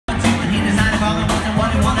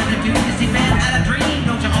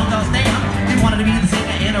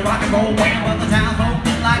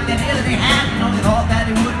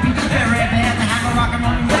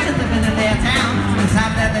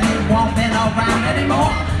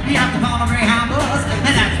You have to follow Greyhound bus,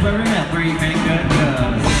 and that's where we met Three Fingered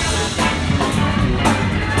Gus.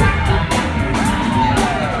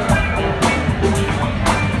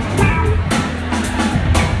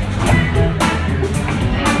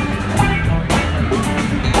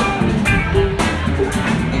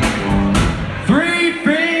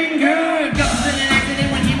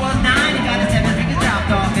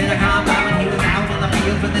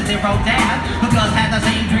 Dad, because had the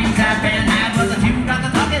same dreams that Ben had, but the two got to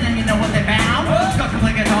talking and you know what they found? Got to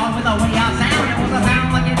play guitar with the way I sound. It was a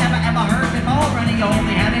sound like you never ever heard before, and he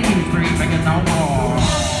only had to use three fingers no more.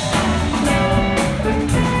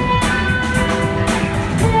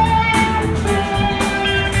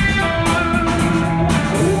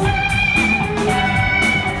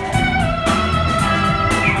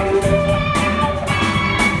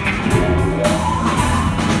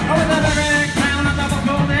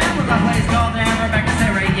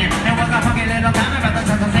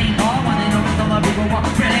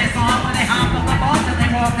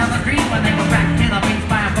 When they go back to the beach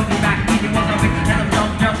by a boogie back, he was a big and the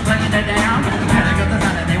dog just playing it down. And they got the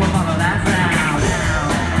sound and they will follow that sound.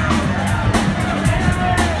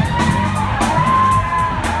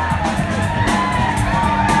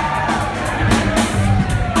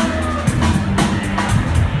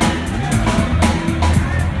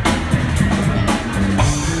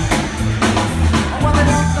 Well, they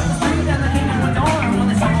walked up the street and they came to a door, and when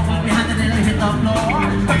they saw what was behind it, they hit the floor.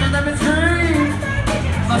 But then they screamed.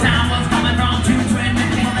 The sound was coming from two twin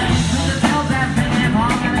people that used to the cells that been their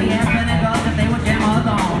pong, and they asked when they got that they would jam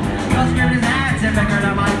along. Gus scared his ass and figured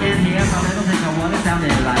I might get here, so little think of what it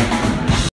sounded like.